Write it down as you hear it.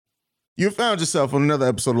You found yourself on another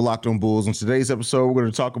episode of Locked On Bulls. On today's episode, we're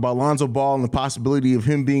going to talk about Lonzo Ball and the possibility of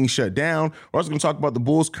him being shut down. We're also going to talk about the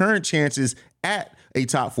Bulls' current chances at a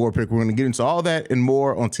top 4 pick. We're going to get into all that and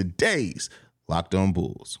more on today's Locked On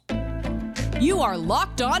Bulls. You are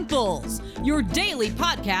Locked On Bulls, your daily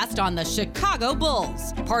podcast on the Chicago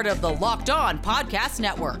Bulls, part of the Locked On Podcast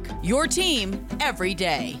Network, your team every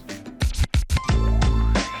day.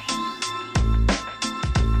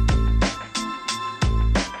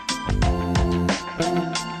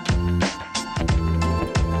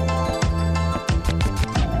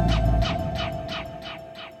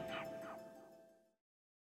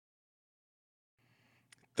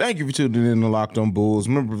 Thank you for tuning in to Locked On Bulls,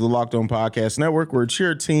 member of the Locked On Podcast Network. We're a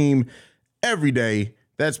cheer team every day.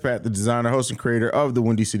 That's Pat, the designer, host, and creator of the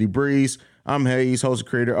Windy City Breeze. I'm Hayes, host and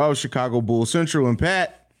creator of Chicago Bulls Central. And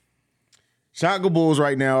Pat, Chicago Bulls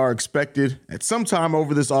right now are expected at some time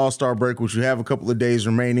over this All-Star break, which we have a couple of days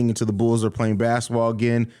remaining until the Bulls are playing basketball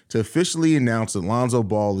again, to officially announce that Lonzo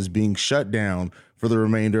Ball is being shut down for the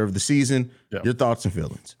remainder of the season. Yep. Your thoughts and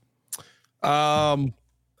feelings?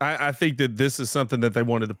 I think that this is something that they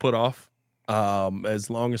wanted to put off as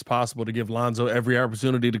long as possible to give Lonzo every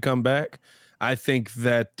opportunity to come back. I think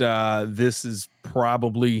that this is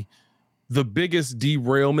probably the biggest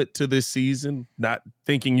derailment to this season, not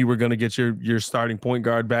thinking you were going to get your starting point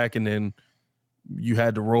guard back and then you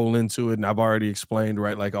had to roll into it. And I've already explained,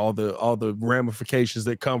 right, like all the ramifications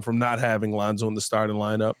that come from not having Lonzo in the starting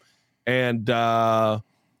lineup. And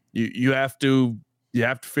you have to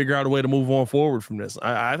figure out a way to move on forward from this.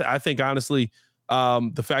 I think, honestly,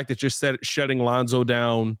 the fact that you're shutting Lonzo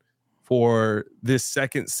down for this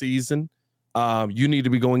second season, you need to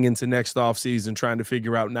be going into next offseason trying to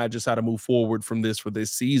figure out not just how to move forward from this for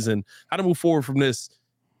this season, how to move forward from this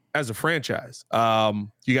as a franchise.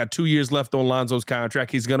 You got 2 years left on Lonzo's contract.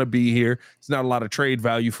 He's going to be here. It's not a lot of trade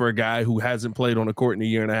value for a guy who hasn't played on a court in a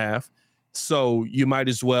year and a half. So you might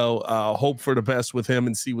as well hope for the best with him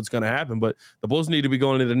and see what's going to happen. But the Bulls need to be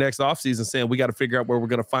going into the next offseason saying we got to figure out where we're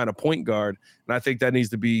going to find a point guard. And I think that needs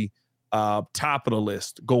to be top of the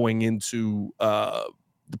list going into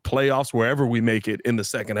the playoffs, wherever we make it in the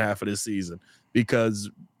second half of this season. Because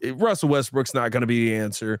Russell Westbrook's not going to be the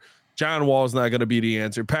answer. John Wall's not going to be the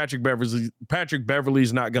answer. Patrick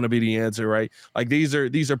Beverley's not going to be the answer, right? Like these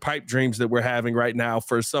are pipe dreams that we're having right now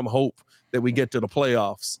for some hope that we get to the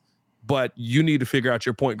playoffs. But you need to figure out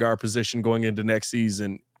your point guard position going into next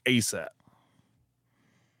season ASAP.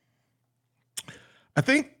 I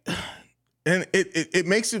think, and it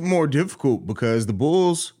makes it more difficult because the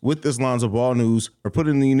Bulls, with this Lonzo Ball news, are put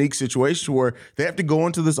in the unique situation where they have to go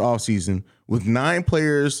into this offseason with 9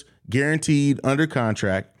 players guaranteed under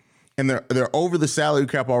contract. And they're over the salary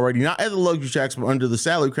cap already, not at the luxury tax, but under the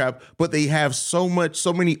salary cap. But they have so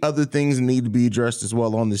many other things that need to be addressed as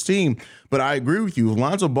well on this team. But I agree with you. If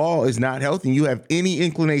Lonzo Ball is not healthy, and you have any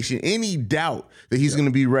inclination, any doubt that he's going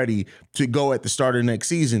to be ready to go at the start of next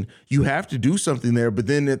season, you have to do something there. But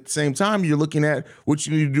then at the same time, you're looking at what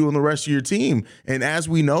you need to do on the rest of your team. And as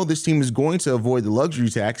we know, this team is going to avoid the luxury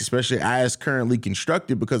tax, especially as currently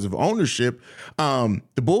constructed because of ownership. The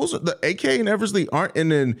Bulls, the AK and Eversley aren't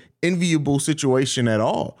in an enviable situation at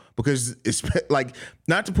all, because it's like,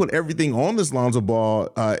 not to put everything on this Lonzo Ball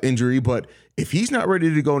injury, but if he's not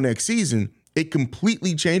ready to go next season, it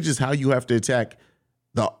completely changes how you have to attack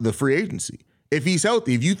the free agency. If he's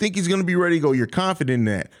healthy, if you think he's going to be ready to go, you're confident in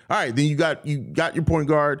that. All right, then you got your point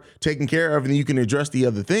guard taken care of, and then you can address the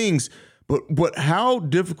other things. But how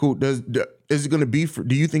difficult is it going to be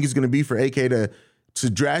do you think it's going to be for AK to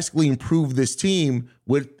drastically improve this team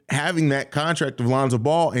with having that contract of Lonzo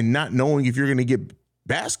Ball and not knowing if you're going to get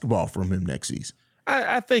basketball from him next season?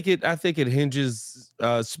 I think it hinges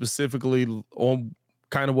specifically on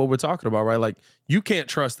kind of what we're talking about, right? Like, you can't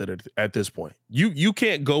trust it at this point. You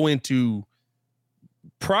can't go into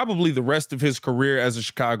probably the rest of his career as a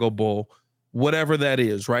Chicago Bull, whatever that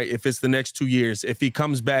is, right? If it's the next 2 years, if he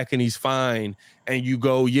comes back and he's fine, and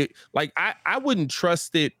I wouldn't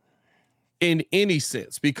trust it in any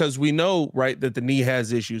sense, because we know, right, that the knee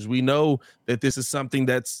has issues. We know that this is something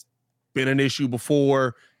that's been an issue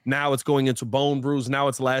before. Now it's going into bone bruise. Now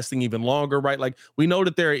it's lasting even longer, right? Like, we know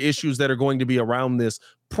that there are issues that are going to be around this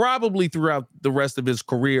probably throughout the rest of his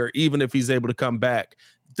career, even if he's able to come back.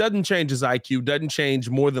 Doesn't change his IQ, doesn't change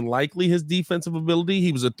more than likely his defensive ability.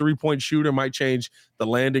 He was a 3-point shooter, might change the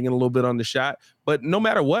landing and a little bit on the shot. But no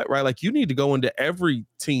matter what, right, like, you need to go into every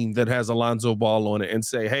team that has Lonzo Ball on it and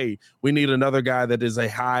say, hey, we need another guy that is a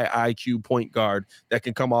high IQ point guard that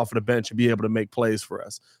can come off of the bench and be able to make plays for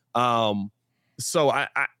us. So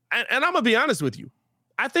I'm going to be honest with you.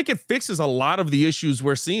 I think it fixes a lot of the issues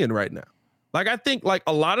we're seeing right now. Like, I think like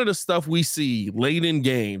a lot of the stuff we see late in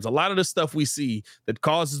games, a lot of the stuff we see that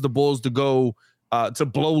causes the Bulls to go to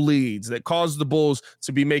blow leads, that causes the Bulls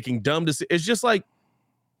to be making dumb decisions. It's just like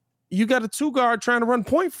you got a 2-guard trying to run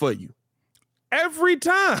point for you every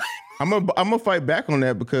time. I'm gonna fight back on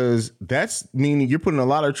that, because that's meaning you're putting a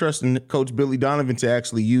lot of trust in Coach Billy Donovan to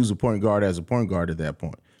actually use a point guard as a point guard at that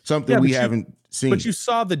point. Something we haven't seen. But you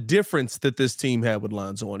saw the difference that this team had with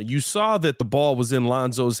Lonzo on it. You saw that the ball was in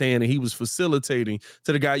Lonzo's hand and he was facilitating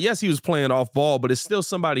to the guy. Yes, he was playing off ball, but it's still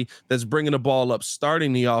somebody that's bringing the ball up,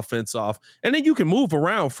 starting the offense off, and then you can move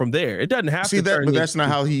around from there. It doesn't have to. But that's not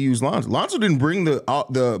how he used Lonzo. Lonzo didn't bring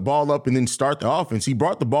the ball up and then start the offense. He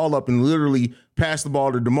brought the ball up and literally passed the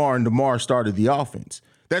ball to DeMar, and DeMar started the offense.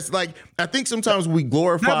 That's like, I think sometimes we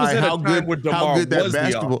glorify how good that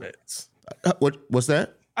basketball. What's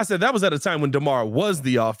that? I said that was at a time when DeMar was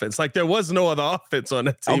the offense. Like, there was no other offense on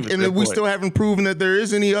that team. And then we still haven't proven that there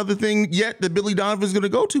is any other thing yet that Billy Donovan's going to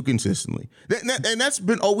go to consistently. And that's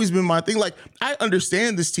always been my thing. Like, I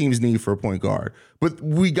understand this team's need for a point guard, but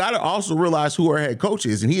we got to also realize who our head coach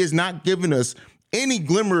is. And he has not given us any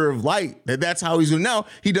glimmer of light that's how he's going. Now,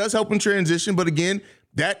 he does help in transition, but again,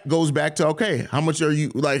 that goes back to, okay, how much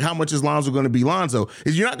is Lonzo going to be Lonzo?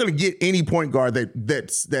 Is you're not going to get any point guard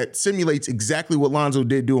that simulates exactly what Lonzo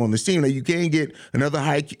did do on this team. Now, you can get another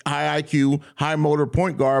high IQ, high motor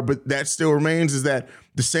point guard, but that still remains is that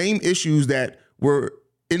the same issues that were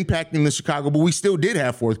impacting the Chicago, but we still did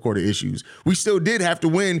have fourth quarter issues. We still did have to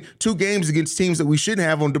win 2 games against teams that we shouldn't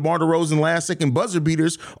have on DeMar DeRozan last-second buzzer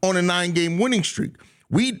beaters on a 9-game winning streak.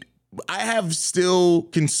 I have still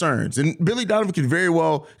concerns, and Billy Donovan could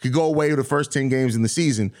go away with the first 10 games in the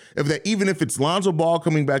season. Even if it's Lonzo Ball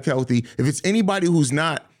coming back healthy, if it's anybody who's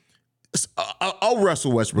not, I'll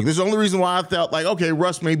Russell Westbrook. There's the only reason why I felt like, okay,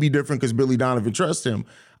 Russ may be different because Billy Donovan trusts him.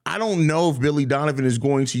 I don't know if Billy Donovan is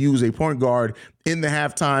going to use a point guard in the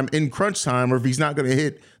halftime, in crunch time, or if he's not going to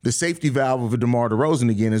hit the safety valve of a DeMar DeRozan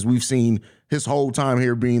again, as we've seen his whole time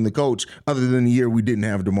here being the coach, other than the year we didn't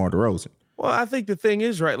have DeMar DeRozan. Well, I think the thing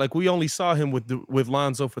is, right, like we only saw him with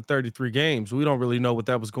Lonzo for 33 games. We don't really know what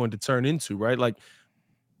that was going to turn into, right? Like,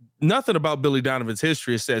 nothing about Billy Donovan's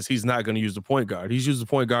history says he's not going to use the point guard. He's used the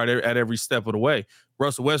point guard at every step of the way.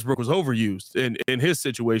 Russell Westbrook was overused in his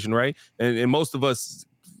situation, right? And most of us,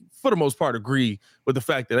 for the most part, agree with the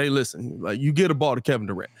fact that, hey, listen, like, you get a ball to Kevin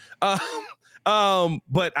Durant.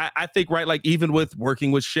 But I think, right, like even with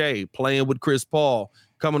working with Shea, playing with Chris Paul,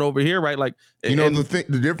 coming over here, right? Like,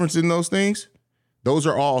 the difference in those things, those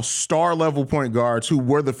are all star level point guards who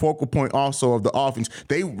were the focal point also of the offense.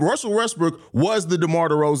 Russell Westbrook was the DeMar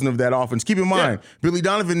DeRozan of that offense. Keep in mind, Billy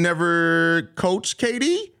Donovan never coached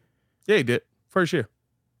KD. Yeah, he did. First year.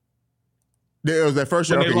 There was that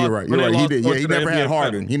first year. Okay, you're right. He did. Yeah, he never had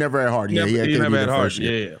Harden. He never had Harden. Yeah, he never had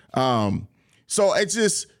Harden. Yeah. So it's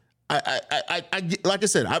just, I like I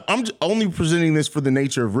said, I'm only presenting this for the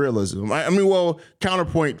nature of realism.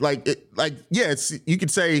 Counterpoint, you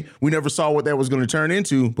could say we never saw what that was going to turn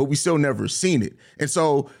into, but we still never seen it. And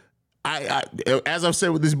so, as I've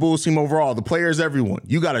said with this Bulls team overall, the players, everyone,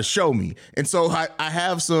 you got to show me. And so I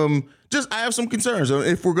have some concerns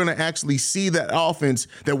if we're going to actually see that offense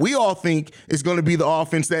that we all think is going to be the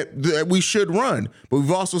offense that we should run. But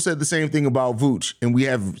we've also said the same thing about Vooch, and we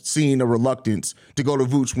have seen a reluctance to go to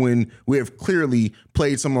Vooch when we have clearly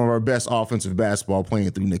played some of our best offensive basketball playing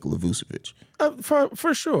through Nikola Vucevic.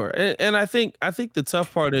 For sure. And I think the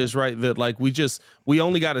tough part is, right, that like we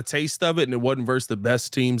only got a taste of it, and it wasn't versus the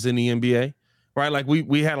best teams in the NBA. Right, like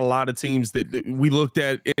we had a lot of teams that we looked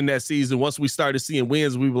at in that season. Once we started seeing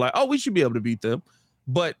wins, we were like, oh, we should be able to beat them.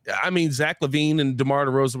 But I mean, Zach LaVine and DeMar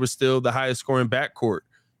DeRozan were still the highest scoring backcourt,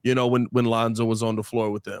 when Lonzo was on the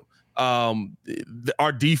floor with them.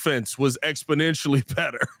 Our defense was exponentially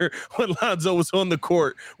better when Lonzo was on the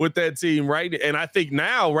court with that team, right? And I think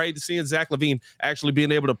now, right, seeing Zach LaVine actually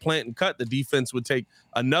being able to plant and cut, the defense would take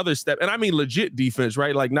another step. And I mean legit defense,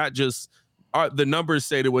 right? Like not just the numbers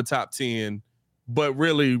say that we're top 10, but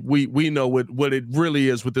really, we know what it really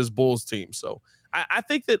is with this Bulls team. So I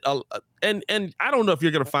think that, and I don't know if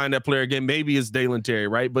you're going to find that player again. Maybe it's Dalen Terry,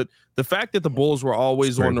 right? But the fact that the Bulls were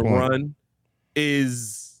always on the run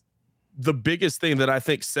is the biggest thing that I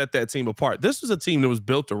think set that team apart. This was a team that was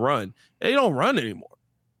built to run. They don't run anymore.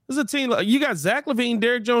 This is a team, you got Zach LaVine,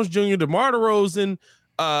 Derrick Jones Jr., DeMar DeRozan,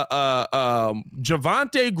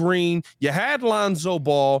 Javonte Green, you had Lonzo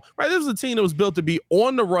Ball, right? This was a team that was built to be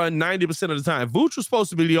on the run 90% of the time. Vooch was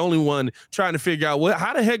supposed to be the only one trying to figure out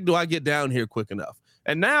how the heck do I get down here quick enough?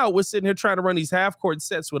 And now we're sitting here trying to run these half-court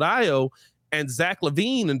sets with Io, and Zach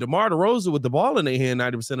LaVine and DeMar DeRozan with the ball in their hand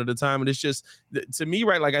 90% of the time. And it's just, to me,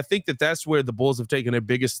 right, like I think that's where the Bulls have taken their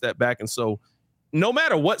biggest step back. And so no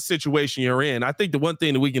matter what situation you're in, I think the one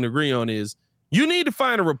thing that we can agree on is you need to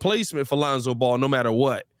find a replacement for Lonzo Ball no matter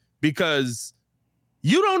what, because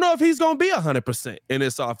you don't know if he's going to be 100% in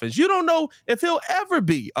this offense. You don't know if he'll ever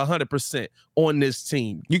be 100% on this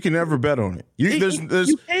team. You can never bet on it.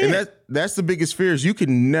 And that's the biggest fear is you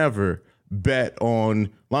can never bet on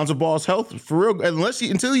Lonzo Ball's health for real,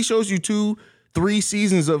 until he shows you 2-3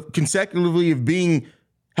 seasons of consecutively of being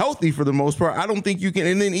healthy for the most part. I don't think you can.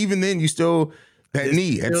 And then even then, you still. That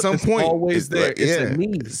knee at some point always there. It's a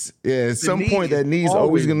knee. At some point that knee is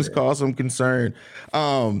always going to cause some concern.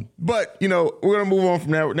 But we're going to move on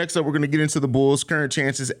from that. Next up, we're going to get into the Bulls' current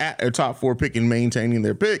chances at their top 4 pick and maintaining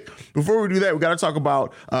their pick. Before we do that, we got to talk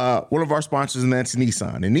about one of our sponsors, and that's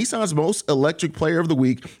Nissan. And Nissan's most electric player of the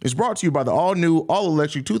week is brought to you by the all-new,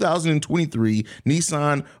 all-electric 2023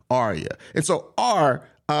 Nissan Ariya. And so our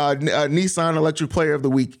Nissan electric player of the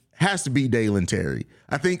week has to be Dalen Terry.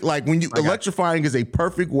 I think when electrifying is a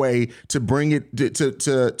perfect way to bring it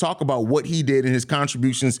to talk about what he did and his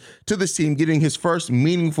contributions to this team, getting his first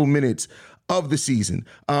meaningful minutes of the season.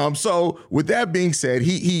 So with that being said,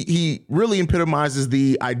 he really epitomizes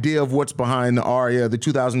the idea of what's behind the Ariya, the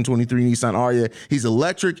 2023 Nissan Ariya. He's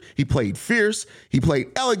electric. He played fierce. He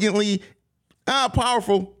played elegantly,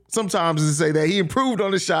 powerful. Sometimes to say that he improved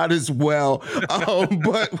on the shot as well.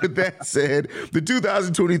 But with that said, the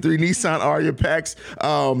 2023 Nissan Ariya packs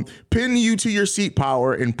pin you to your seat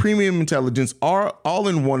power and premium intelligence are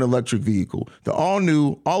all-in-one electric vehicle. The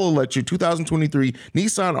all-new, all-electric 2023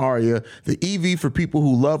 Nissan Ariya, the EV for people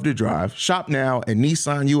who love to drive. Shop now at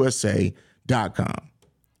nissanusa.com.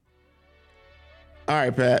 All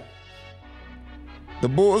right, Pat. The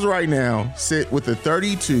Bulls right now sit with a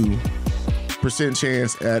 32%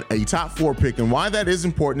 chance at a top 4 pick. And why that is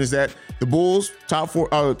important is that the Bulls top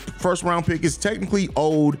 4 first round pick is technically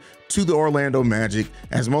owed to the Orlando Magic,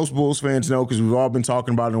 as most Bulls fans know, because we've all been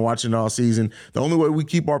talking about it and watching it all season. The only way we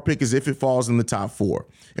keep our pick is if it falls in the top 4.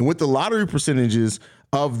 And with the lottery percentages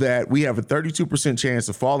of that, we have a 32% chance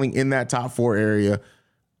of falling in that top 4 area.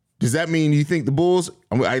 Does that mean you think the Bulls,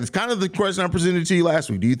 it's kind of the question I presented to you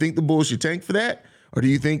last week. Do you think the Bulls should tank for that? Or do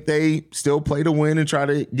you think they still play to win and try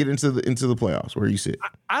to get into the playoffs where you sit?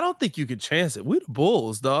 I don't think you could chance it. We the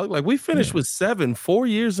Bulls, dog. We finished with 4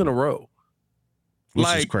 years in a row. Which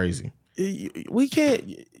is crazy. We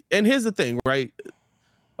can't. And here's the thing, right?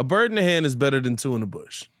 A bird in the hand is better than 2 in the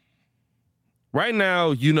bush. Right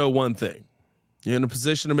now, one thing. You're in a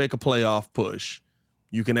position to make a playoff push.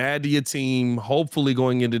 You can add to your team, hopefully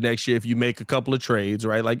going into next year if you make a couple of trades,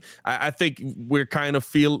 right? I think we're kind of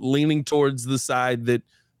leaning towards the side that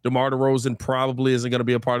DeMar DeRozan probably isn't going to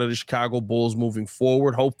be a part of the Chicago Bulls moving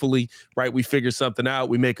forward. Hopefully, right, we figure something out,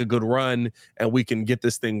 we make a good run, and we can get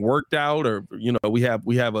this thing worked out. Or we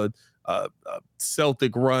have a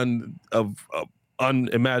Celtic run of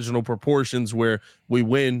unimaginable proportions where we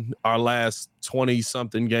win our last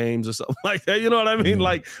 20-something games or something like that. You know what I mean?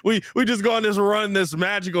 We just go on this run, this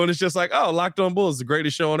magical, and it's just Locked On Bulls, the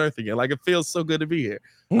greatest show on earth again. It feels so good to be here.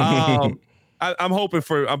 I'm hoping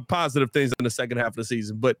for positive things in the second half of the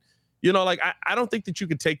season. But, I don't think that you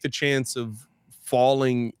could take the chance of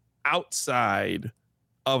falling outside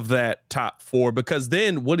of that top 4, because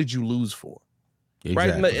then what did you lose for?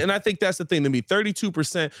 Exactly. Right. And I think that's the thing to me,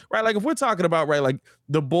 32%, right? If we're talking about, right,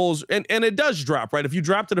 the Bulls, and it does drop, right? If you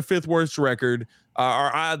drop to the 5th worst record,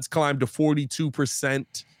 our odds climb to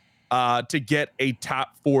 42% to get a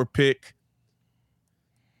top 4 pick.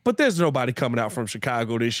 But there's nobody coming out from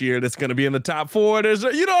Chicago this year that's going to be in the top 4. There's,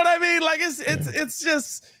 you know what I mean? It's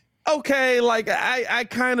just, okay, I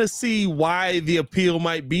kind of see why the appeal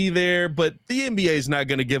might be there, but the NBA is not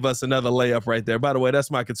going to give us another layup right there. By the way,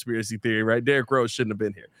 that's my conspiracy theory, right? Derrick Rose shouldn't have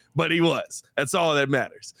been here, but he was. That's all that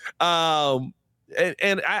matters. And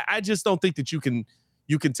I just don't think that you can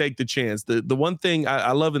take the chance. The one thing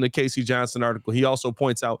I love in the Casey Johnson article, he also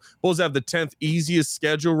points out Bulls have the 10th easiest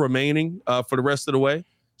schedule remaining for the rest of the way.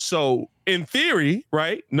 So in theory,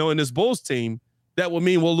 right, knowing this Bulls team, that would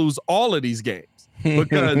mean we'll lose all of these games.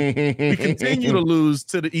 Because we continue to lose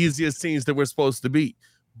to the easiest teams that we're supposed to beat.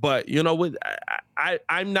 But you know what?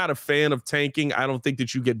 I'm not a fan of tanking. I don't think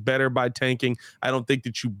that you get better by tanking. I don't think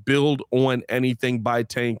that you build on anything by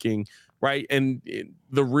tanking, right? And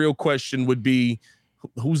the real question would be,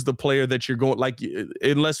 who's the player that you're going,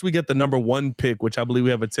 unless we get the number 1 pick, which I believe we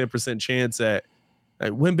have a 10% chance at,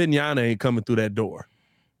 Wembanyama ain't coming through that door.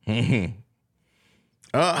 The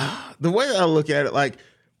way that I look at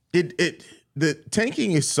it, the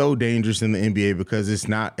tanking is so dangerous in the NBA because it's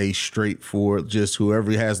not a straightforward just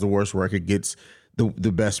whoever has the worst record gets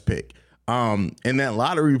the best pick. And that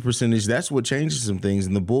lottery percentage, that's what changes some things.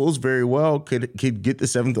 And the Bulls very well could get the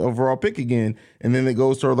 7th overall pick again, and then it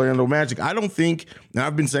goes to Orlando Magic. I don't think, and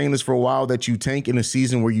I've been saying this for a while, that you tank in a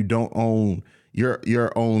season where you don't own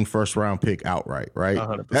your own first round pick outright, right?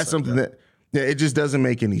 That's something that it just doesn't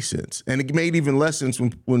make any sense. And it made even less sense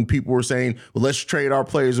when people were saying, well, let's trade our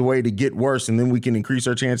players away to get worse and then we can increase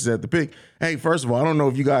our chances at the pick. Hey, first of all, I don't know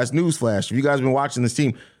if you guys newsflash, if you guys been watching this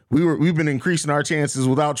team, we've been increasing our chances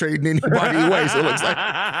without trading anybody away. So it looks like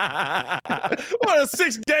what a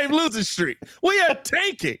 6-game losing streak. We are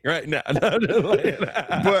tanking right now.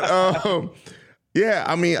 But yeah,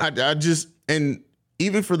 I mean, I just, and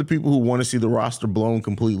even for the people who want to see the roster blown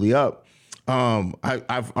completely up,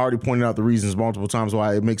 I've already pointed out the reasons multiple times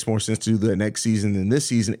why it makes more sense to do that next season than this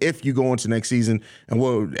season. If you go into next season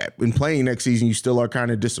and in playing next season, you still are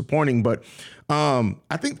kind of disappointing. But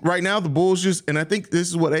I think right now the Bulls and I think this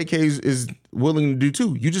is what AK is willing to do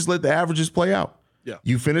too. You just let the averages play out. Yeah.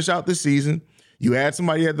 You finish out this season. You add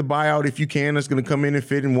somebody at the buyout if you can that's going to come in and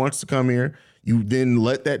fit and wants to come here. You then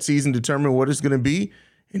let that season determine what it's going to be,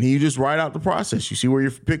 and then you just ride out the process. You see where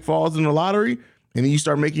your pick falls in the lottery, and then you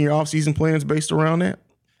start making your offseason plans based around that.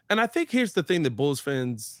 And I think here's the thing that Bulls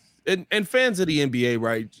fans and fans of the NBA,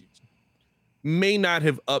 right, may not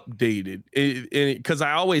have updated. Because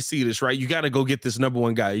I always see this, right? You got to go get this number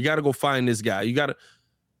one guy. You got to go find this guy.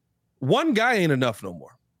 One guy ain't enough no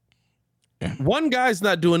more. Yeah. One guy's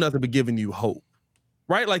not doing nothing but giving you hope,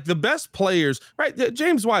 right? Like the best players, right?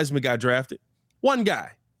 James Wiseman got drafted. One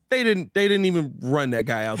guy. They didn't even run that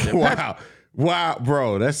guy out there. Wow,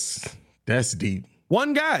 bro. That's deep.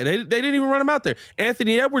 One guy. They didn't even run him out there.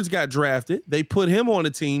 Anthony Edwards got drafted. They put him on a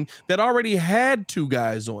team that already had 2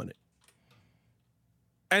 guys on it.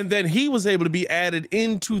 And then he was able to be added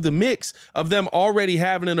into the mix of them already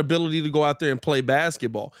having an ability to go out there and play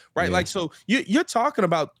basketball, right? Yeah. Like, so you're talking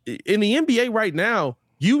about in the NBA right now,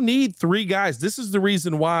 you need 3 guys. This is the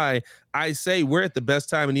reason why I say we're at the best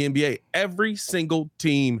time in the NBA. Every single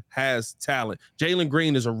team has talent. Jalen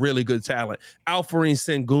Green is a really good talent. Alperen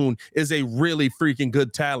Sengun is a really freaking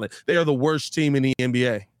good talent. They are the worst team in the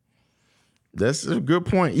NBA. That's a good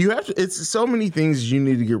point. It's so many things you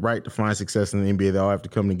need to get right to find success in the NBA that all have to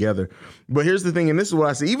come together. But here's the thing, and this is what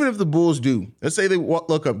I say, even if the Bulls do, let's say they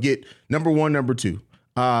look up, get number 1, number 2.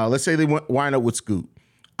 Let's say they wind up with Scoot.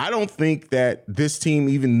 I don't think that this team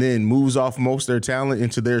even then moves off most of their talent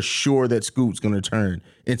until they're sure that Scoot's going to turn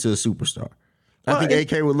into a superstar. I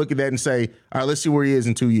think AK would look at that and say, all right, let's see where he is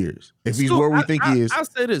in 2 years. If he's where we think he is. I'll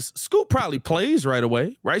say this. Scoot probably plays right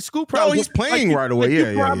away, right? Scoot probably. Oh, he's playing right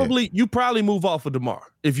away. You probably move off of DeMar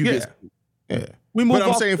if you get Scoot. Yeah. We move but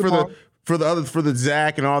I'm saying for the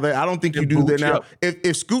Zach and all that, I don't think you do that now.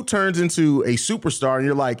 If Scoot turns into a superstar and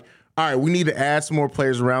you're like, all right, we need to add some more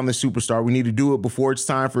players around this superstar. We need to do it before it's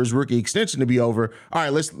time for his rookie extension to be over. All right,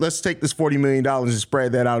 let's take this $40 million and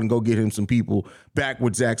spread that out and go get him some people back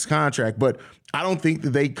with Zach's contract. But I don't think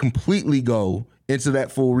that they completely go into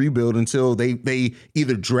that full rebuild until they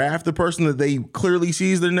either draft the person that they clearly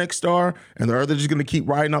see as their next star, and they're just going to keep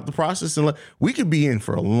riding out the process. And we could be in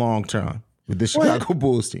for a long time with the Chicago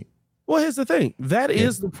Bulls team. Well, here's the thing. That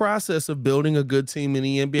is the process of building a good team in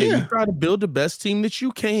the NBA. Yeah. You try to build the best team that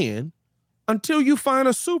you can until you find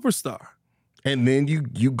a superstar. And then you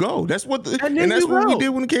go. That's what we did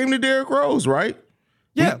when it came to Derrick Rose, right?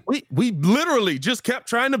 Yeah, we literally just kept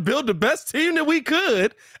trying to build the best team that we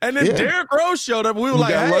could. And then Derrick Rose showed up and we were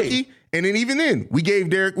like, hey. Lucky. And then even then, we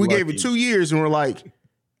gave it 2 years and we're like,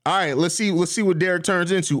 all right, let's see what Derrick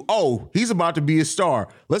turns into. Oh, he's about to be a star.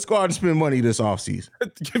 Let's go out and spend money this offseason.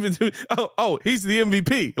 He's the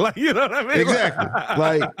MVP. Like, you know what I mean?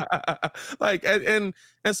 Exactly.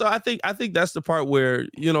 And so I think that's the part where,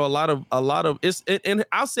 you know, a lot of it's, and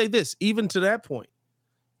I'll say this, even to that point,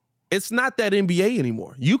 it's not that NBA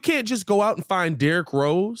anymore. You can't just go out and find Derrick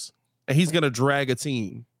Rose and he's gonna drag a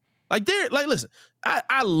team. Listen,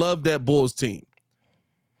 I love that Bulls team.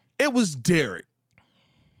 It was Derrick.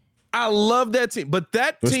 I love that team, but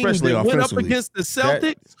that team that went up against the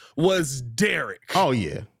Celtics was Derrick. Oh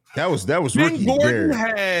yeah, that was rookie. Gordon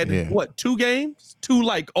had 2 games, 2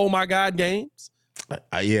 like oh my god games.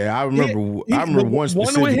 I remember. I remember one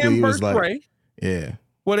specifically. One with him versus Ray. Yeah.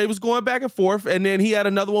 Where they was going back and forth, and then he had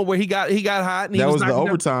another one where he got hot. And that was the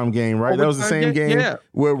overtime game, right? That was the same game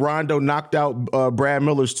where Rondo knocked out Brad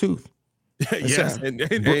Miller's tooth. Yes, and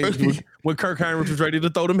when Kirk Heinrich was ready to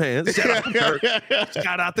throw them hands.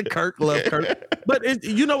 Shout out to Kirk. Love Kirk. But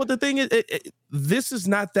you know what the thing is? This is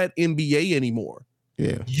not that NBA anymore.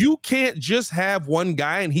 Yeah. You can't just have one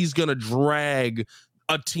guy and he's going to drag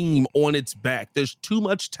a team on its back. There's too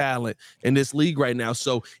much talent in this league right now.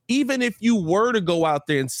 So even if you were to go out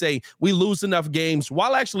there and say we lose enough games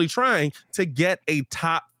while actually trying to get a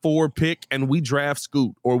top 4 pick and we draft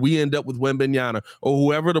Scoot or we end up with Wembanyama or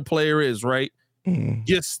whoever the player is, right?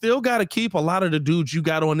 You still got to keep a lot of the dudes you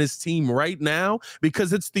got on this team right now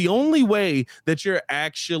because it's the only way that you're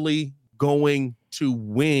actually going to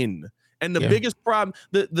win. And the biggest problem,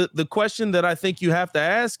 the question that I think you have to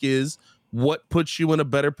ask is, what puts you in a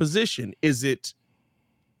better position? Is it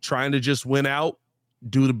trying to just win out,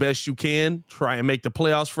 do the best you can, try and make the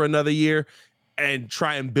playoffs for another year, and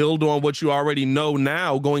try and build on what you already know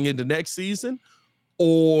now going into next season?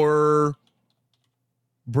 Or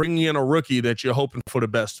bringing in a rookie that you're hoping for the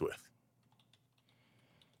best with?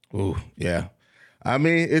 Oh, yeah. I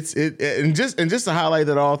mean, and just to highlight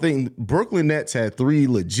that all thing, Brooklyn Nets had 3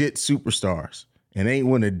 legit superstars and ain't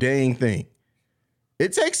win a dang thing.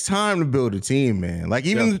 It takes time to build a team, man. Like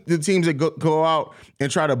even the teams that go out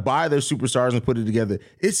and try to buy their superstars and put it together,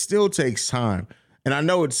 it still takes time. And I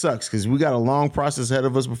know it sucks because we got a long process ahead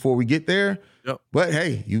of us before we get there. Yep. But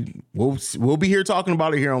hey, we'll be here talking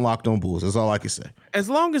about it here on Locked On Bulls. That's all I can say. As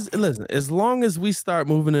long as we start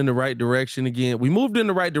moving in the right direction again, we moved in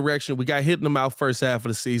the right direction. We got hit in the mouth first half of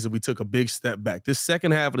the season. We took a big step back. This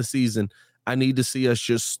second half of the season, I need to see us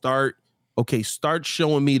just start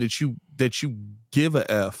showing me that you give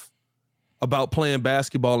a F about playing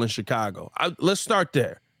basketball in Chicago. Let's start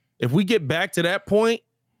there. If we get back to that point,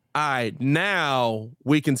 all right, now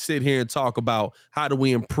we can sit here and talk about how do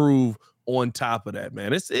we improve on top of that,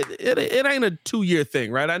 man. It ain't a 2-year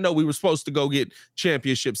thing, right? I know we were supposed to go get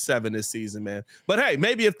championship 7 this season, man. But hey,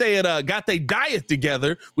 maybe if they had got their diet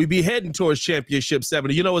together, we'd be heading towards championship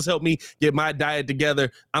 7. You know what's helped me get my diet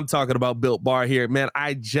together? I'm talking about Built Bar here, man.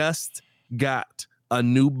 I just got a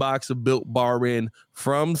new box of Built Bar in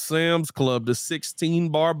from Sam's Club, the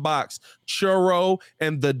 16-bar box, churro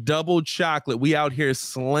and the double chocolate. We out here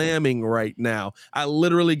slamming right now. I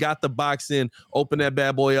literally got the box in, open that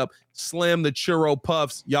bad boy up, slam the churro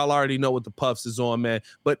puffs. Y'all already know what the puffs is on, man.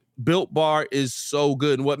 But Built Bar is so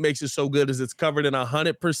good. And what makes it so good is it's covered in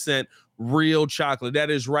 100% real chocolate. That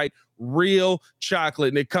is right, real chocolate.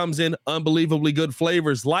 And it comes in unbelievably good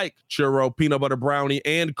flavors like churro, peanut butter brownie,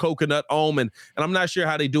 and coconut almond. And I'm not sure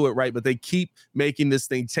how they do it right, but they keep making this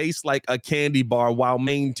thing taste like a candy bar while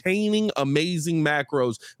maintaining amazing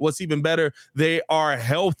macros. What's even better, they are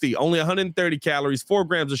healthy. Only 130 calories, 4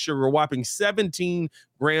 grams of sugar, a whopping 17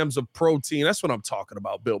 grams of protein. That's what I'm talking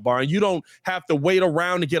about, Built Bar. And you don't have to wait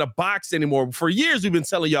around to get a box anymore. For years, we've been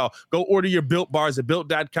telling y'all, go order your Built Bars at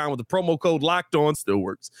Built.com with the promo code Locked On. Still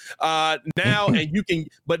works. Now you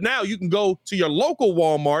can go to your local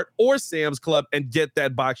Walmart or Sam's Club and get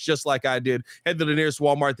that box just like I did. Head to the nearest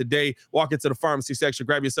Walmart today, walk into the pharmacy section,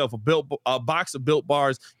 grab yourself a box of Built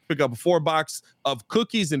Bars, pick up a 4-box of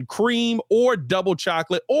cookies and cream or double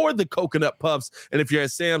chocolate or the coconut puffs. And if you're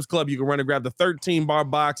at Sam's Club, you can run and grab the 13-bar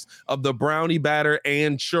box of the brownie batter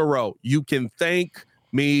and churro. You can thank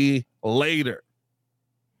me later.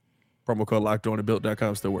 Promo code Locked On at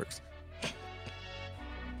Built.com still works.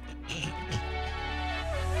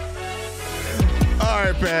 All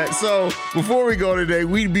right, Pat. So before we go today,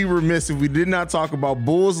 we'd be remiss if we did not talk about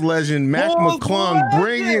Bulls legend Mac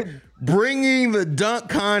McClung bringing the dunk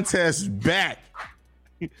contest back.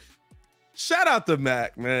 Shout out to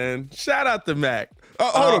Mac, man. Shout out to Mac.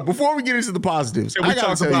 Hold on. Before we get into the positives, I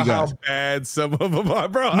gotta tell you guys how bad some of them are,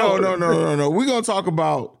 bro. No. We're gonna talk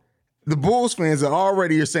about the Bulls fans that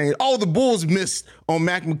already are saying, "Oh, the Bulls missed on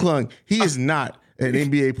Mac McClung. He is not an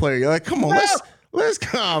NBA player." You're like, come on, let's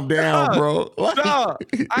calm down, bro.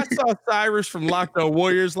 I saw Cyrus from Locked On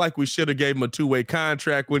Warriors like we should have gave him a 2-way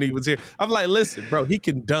contract when he was here. I'm like, listen, bro, he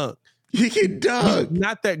can dunk. He can dunk. He's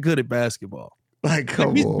not that good at basketball.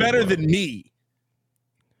 He's better than me,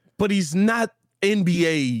 but he's not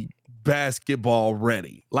NBA basketball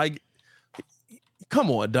ready. Like, come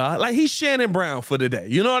on, dog. Like, he's Shannon Brown for today.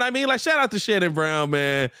 You know what I mean? Like, shout out to Shannon Brown,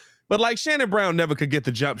 man. But like, Shannon Brown never could get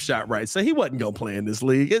the jump shot right, so he wasn't gonna play in this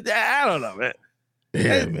league. I don't know, man.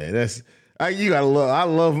 Yeah, man. You gotta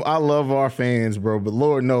love. I love our fans, bro. But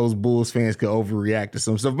Lord knows Bulls fans could overreact to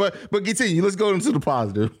some stuff. But continue. Let's go into the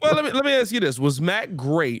positive. Well, let me ask you this: was Mac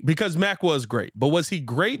great? Because Mac was great, but was he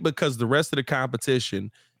great because the rest of the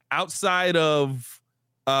competition, outside of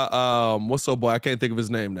what's so boy? I can't think of his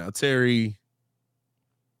name now. Terry.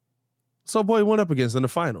 So boy went up against in the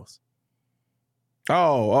finals.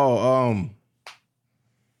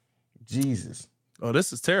 Jesus. Oh,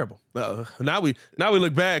 this is terrible. Now we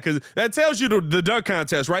look bad because that tells you the dunk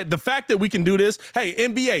contest, right? The fact that we can do this. Hey,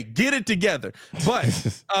 NBA, get it together.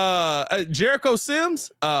 But Jericho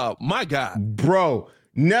Sims, my God, bro,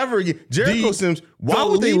 never get Jericho Sims. Why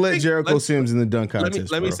would they let Jericho Sims in the dunk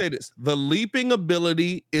contest? Let me say this: the leaping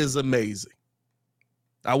ability is amazing.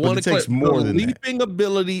 I want to takes more than that. The leaping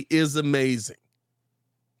ability is amazing,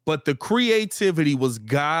 but the creativity was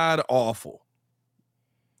god awful.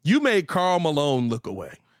 You made Karl Malone look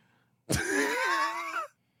away.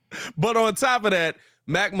 But on top of that,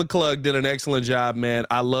 Mac McClung did an excellent job, man.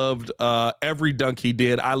 I loved every dunk he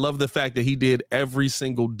did. I love the fact that he did every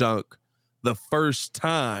single dunk the first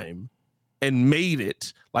time and made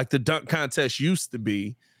it like the dunk contest used to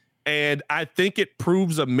be. And I think it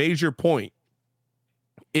proves a major point.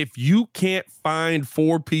 If you can't find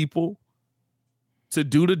 4 people to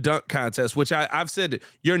do the dunk contest, which I've said that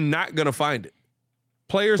you're not going to find it.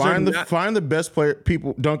 Players find the best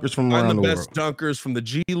dunkers from around the world. Find the best dunkers from the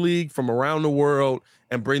G League, from around the world,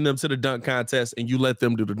 and bring them to the dunk contest, and you let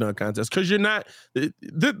them do the dunk contest. Because you're not.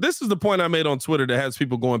 This is the point I made on Twitter that has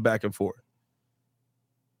people going back and forth.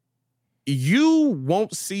 You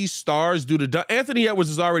won't see stars do the dunk. Anthony Edwards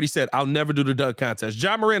has already said, "I'll never do the dunk contest."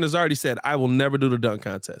 John Moran has already said, "I will never do the dunk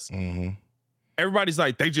contest." Mm-hmm. Everybody's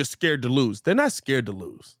like, they just scared to lose. They're not scared to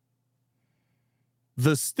lose.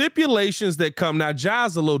 The stipulations that come now,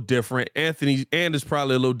 Ja's a little different. Anthony and is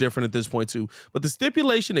probably a little different at this point too. But the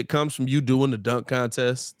stipulation that comes from you doing the dunk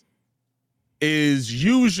contest is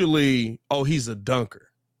usually, oh, he's a dunker.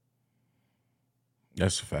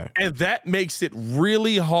 That's a fact. And that makes it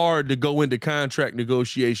really hard to go into contract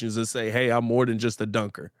negotiations and say, hey, I'm more than just a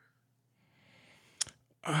dunker.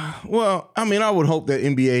 Well, I mean, I would hope that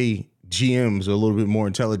NBA GMs are a little bit more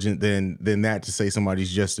intelligent than that to say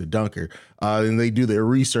somebody's just a dunker, and they do their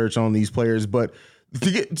research on these players. But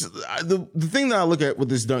the thing that I look at with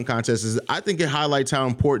this dunk contest is I think it highlights how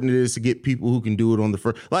important it is to get people who can do it on the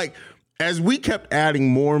first. Like, as we kept adding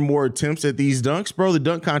more and more attempts at these dunks, bro, the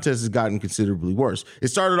dunk contest has gotten considerably worse. It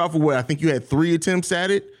started off with what I think you had 3 attempts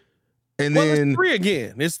at it, and then it's 3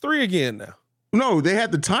 again. It's 3 again now. No, they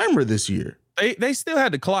had the timer this year. They still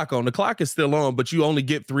had the clock on. The clock is still on, but you only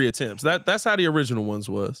get 3 attempts. That's how the original ones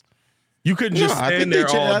was. You couldn't just stand there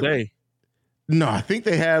all day. No, I think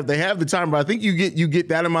they have the time, but I think you get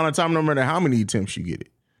that amount of time no matter how many attempts you get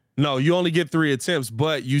it. No, you only get 3 attempts,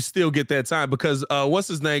 but you still get that time because what's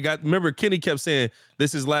his name? Remember Kenny kept saying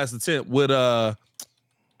this is last attempt with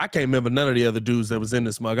I can't remember none of the other dudes that was in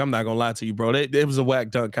this mug. I'm not gonna lie to you, bro. It was a whack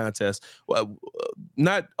dunk contest.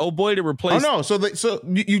 Not boy to replace. Oh no, so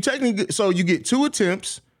you technically you get 2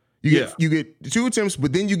 attempts. You get 2 attempts,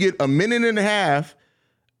 but then you get a minute and a half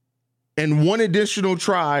and 1 additional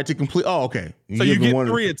try to complete. Oh, okay. So you get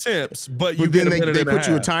 3 attempts, but you get then they put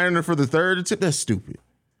you a timer for the 3rd attempt. That's stupid.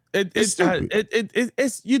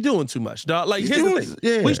 It's you're doing too much, dog. Like, here's the thing.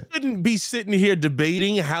 Yeah. We shouldn't be sitting here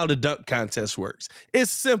debating how the dunk contest works.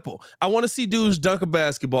 It's simple. I want to see dudes dunk a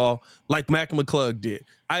basketball like Mac McClung did.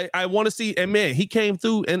 I want to see, and man, he came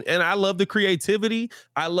through, and I love the creativity.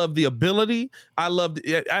 I love the ability. I love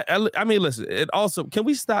I mean, listen, it also, can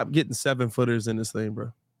we stop getting 7-footers in this thing,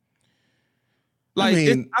 bro? Like,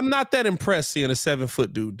 I'm not that impressed seeing a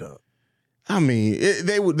 7-foot dude dunk. I mean,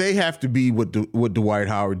 they have to be what Dwight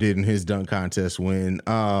Howard did in his dunk contest win.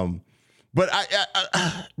 But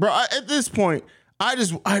at this point, I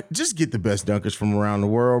just get the best dunkers from around the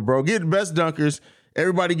world, bro. Get the best dunkers.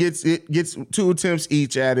 Everybody gets 2 attempts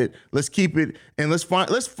each at it. Let's keep it, and let's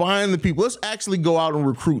find the people. Let's actually go out and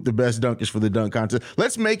recruit the best dunkers for the dunk contest.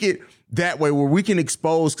 Let's make it that way where we can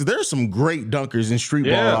expose, because there's some great dunkers in street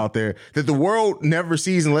ball out there that the world never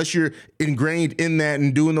sees unless you're ingrained in that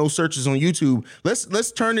and doing those searches on YouTube.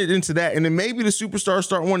 Let's turn it into that, and then maybe the superstars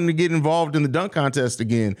start wanting to get involved in the dunk contest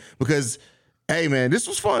again, because, hey man, this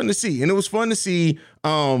was fun to see, and it was fun to see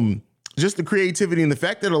just the creativity and the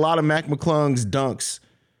fact that a lot of Mac McClung's dunks,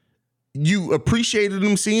 you appreciated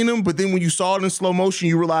them seeing them, but then when you saw it in slow motion,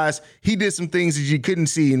 you realized he did some things that you couldn't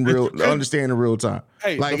see understand in real time.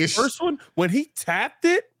 Hey, like the first one, when he tapped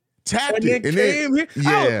it, and then here,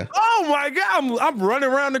 yeah. Oh my God, I'm running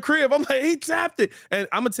around the crib. I'm like, he tapped it. And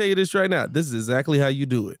I'm gonna tell you this right now. This is exactly how you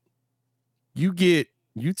do it. You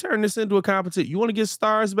turn this into a competition. You want to get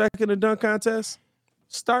stars back in the dunk contest?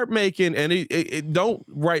 Start making, and it don't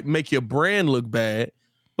make your brand look bad,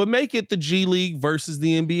 but make it the G League versus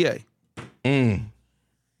the NBA.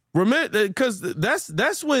 Remember, because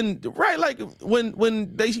that's when, right? Like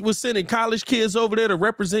when they was sending college kids over there to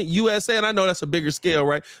represent USA, and I know that's a bigger scale,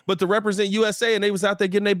 right? But to represent USA, and they was out there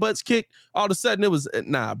getting their butts kicked. All of a sudden, it was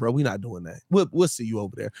nah, bro. We not doing that. We'll see you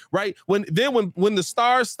over there, right? When the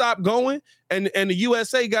stars stopped going, and the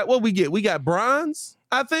USA got what we get? We got bronze,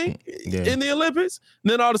 I think, in the Olympics.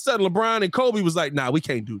 And then all of a sudden, LeBron and Kobe was like, nah, we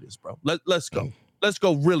can't do this, bro. Let's go. Let's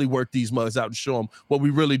go really work these mugs out and show them what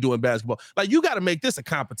we really do in basketball. Like, you got to make this a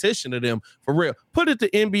competition to them for real. Put it to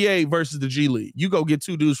NBA versus the G League. You go get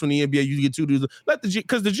 2 dudes from the NBA. You get 2 dudes.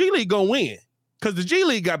 Because the G League gonna win. Because the G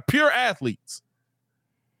League got pure athletes.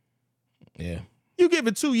 Yeah. You give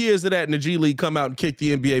it 2 years of that and the G League come out and kick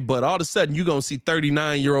the NBA butt. All of a sudden, you're going to see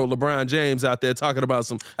 39-year-old LeBron James out there talking about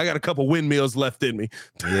I got a couple windmills left in me.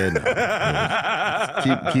 Yeah, no.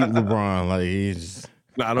 Keep LeBron. Like, he's...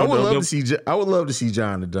 I would love to see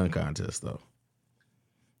John in the dunk contest, though.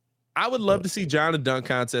 I would love to see John in the dunk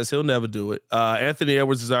contest. He'll never do it. Anthony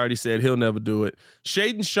Edwards has already said he'll never do it.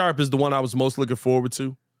 Shaedon Sharpe is the one I was most looking forward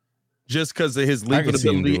to, just because of his leaping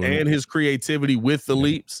ability and his creativity with the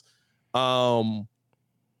leaps.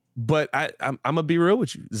 But I'm gonna be real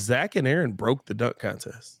with you. Zach and Aaron broke the dunk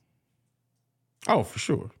contest. Oh, for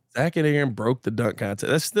sure. Zach and Aaron broke the dunk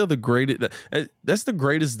contest. That's still the greatest. That's the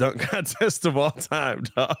greatest dunk contest of all time,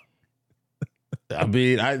 dog. I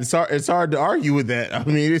mean, it's hard to argue with that. I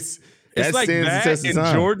mean, it's like that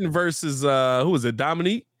and Jordan versus who was it?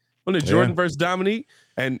 Dominique? Wasn't it Jordan versus Dominique?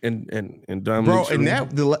 And Dominique. Bro, and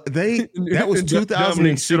that was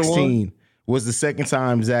 2016 was the second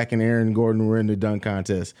time Zach and Aaron Gordon were in the dunk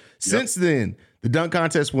contest. Since then, the dunk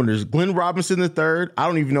contest winners: Glenn Robinson III. I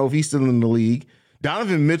don't even know if he's still in the league.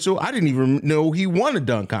 Donovan Mitchell, I didn't even know he won a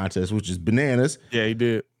dunk contest, which is bananas. Yeah, he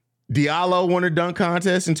did. Diallo won a dunk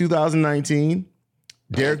contest in 2019.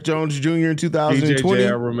 Derrick Jones Jr. in 2020. DJJ,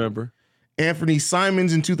 I remember. Anthony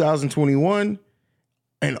Simons in 2021.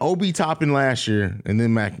 And Obi Toppin last year. And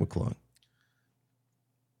then Mac McClung.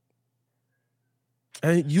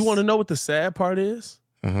 And you want to know what the sad part is?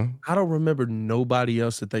 Uh-huh. I don't remember nobody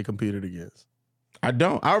else that they competed against. I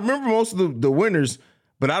don't. I remember most of the winners,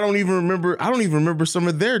 but I don't even remember some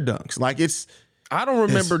of their dunks. I don't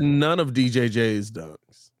remember none of DJJ's dunks.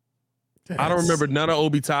 I don't remember none of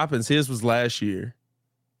Obi Toppin's. His was last year.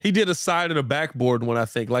 He did a side of the backboard one, I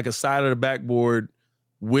think, like a side of the backboard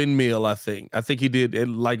windmill, I think. I think he did it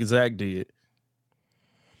like Zach did.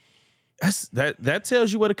 That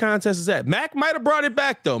tells you where the contest is at. Mac might have brought it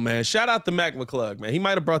back, though, man. Shout out to Mac McClung, man. He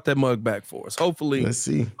might have brought that mug back for us. Hopefully. Let's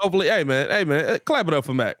see. Hopefully. Hey, man. Clap it up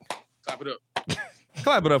for Mac. Clap it up.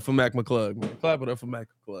 Clap it up for Mac McClung, man. Clap it up for Mac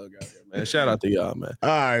McClung out there, man. Shout out to y'all, man. All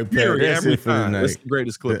right, Pat, that's it for tonight. That's the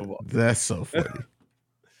greatest clip of all. That's so funny.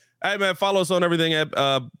 Hey, man, follow us on everything at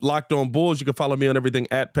Locked On Bulls. You can follow me on everything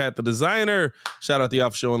at Pat the Designer. Shout out to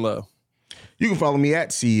y'all for showing love. You can follow me at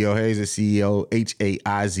CEO Hayes, at CEO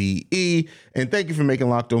HAIZE. And thank you for making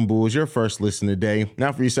Locked On Bulls your first listen today.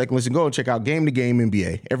 Now for your second listen, go and check out Game to Game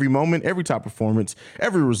NBA. Every moment, every top performance,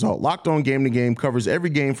 every result. Locked On Game to Game covers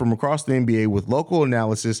every game from across the NBA with local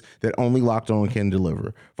analysis that only Locked On can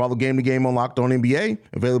deliver. Follow Game to Game on Locked On NBA,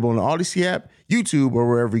 available on the Odyssey app, YouTube, or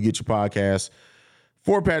wherever you get your podcasts.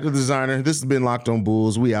 For Pat the Designer, this has been Locked On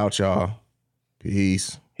Bulls. We out, y'all.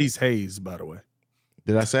 Peace. He's Hayes, by the way.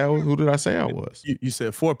 Did I say who did I say I was? You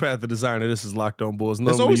said for Pat the Designer. This is Locked On Bulls.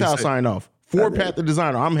 That's always how I sign off. For Pat the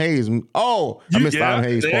Designer. I'm Hayes. Oh, I missed the I'm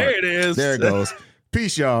Hayes part. There it is. There it goes.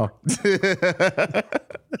 Peace, y'all.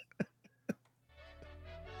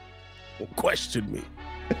 Question me.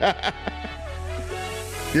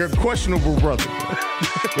 You're a questionable brother.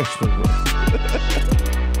 Questionable brother.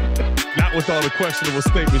 Not with all the questionable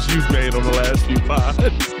statements you've made on the last few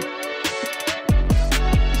pods.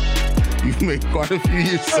 You've made quite a few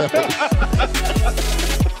yourself.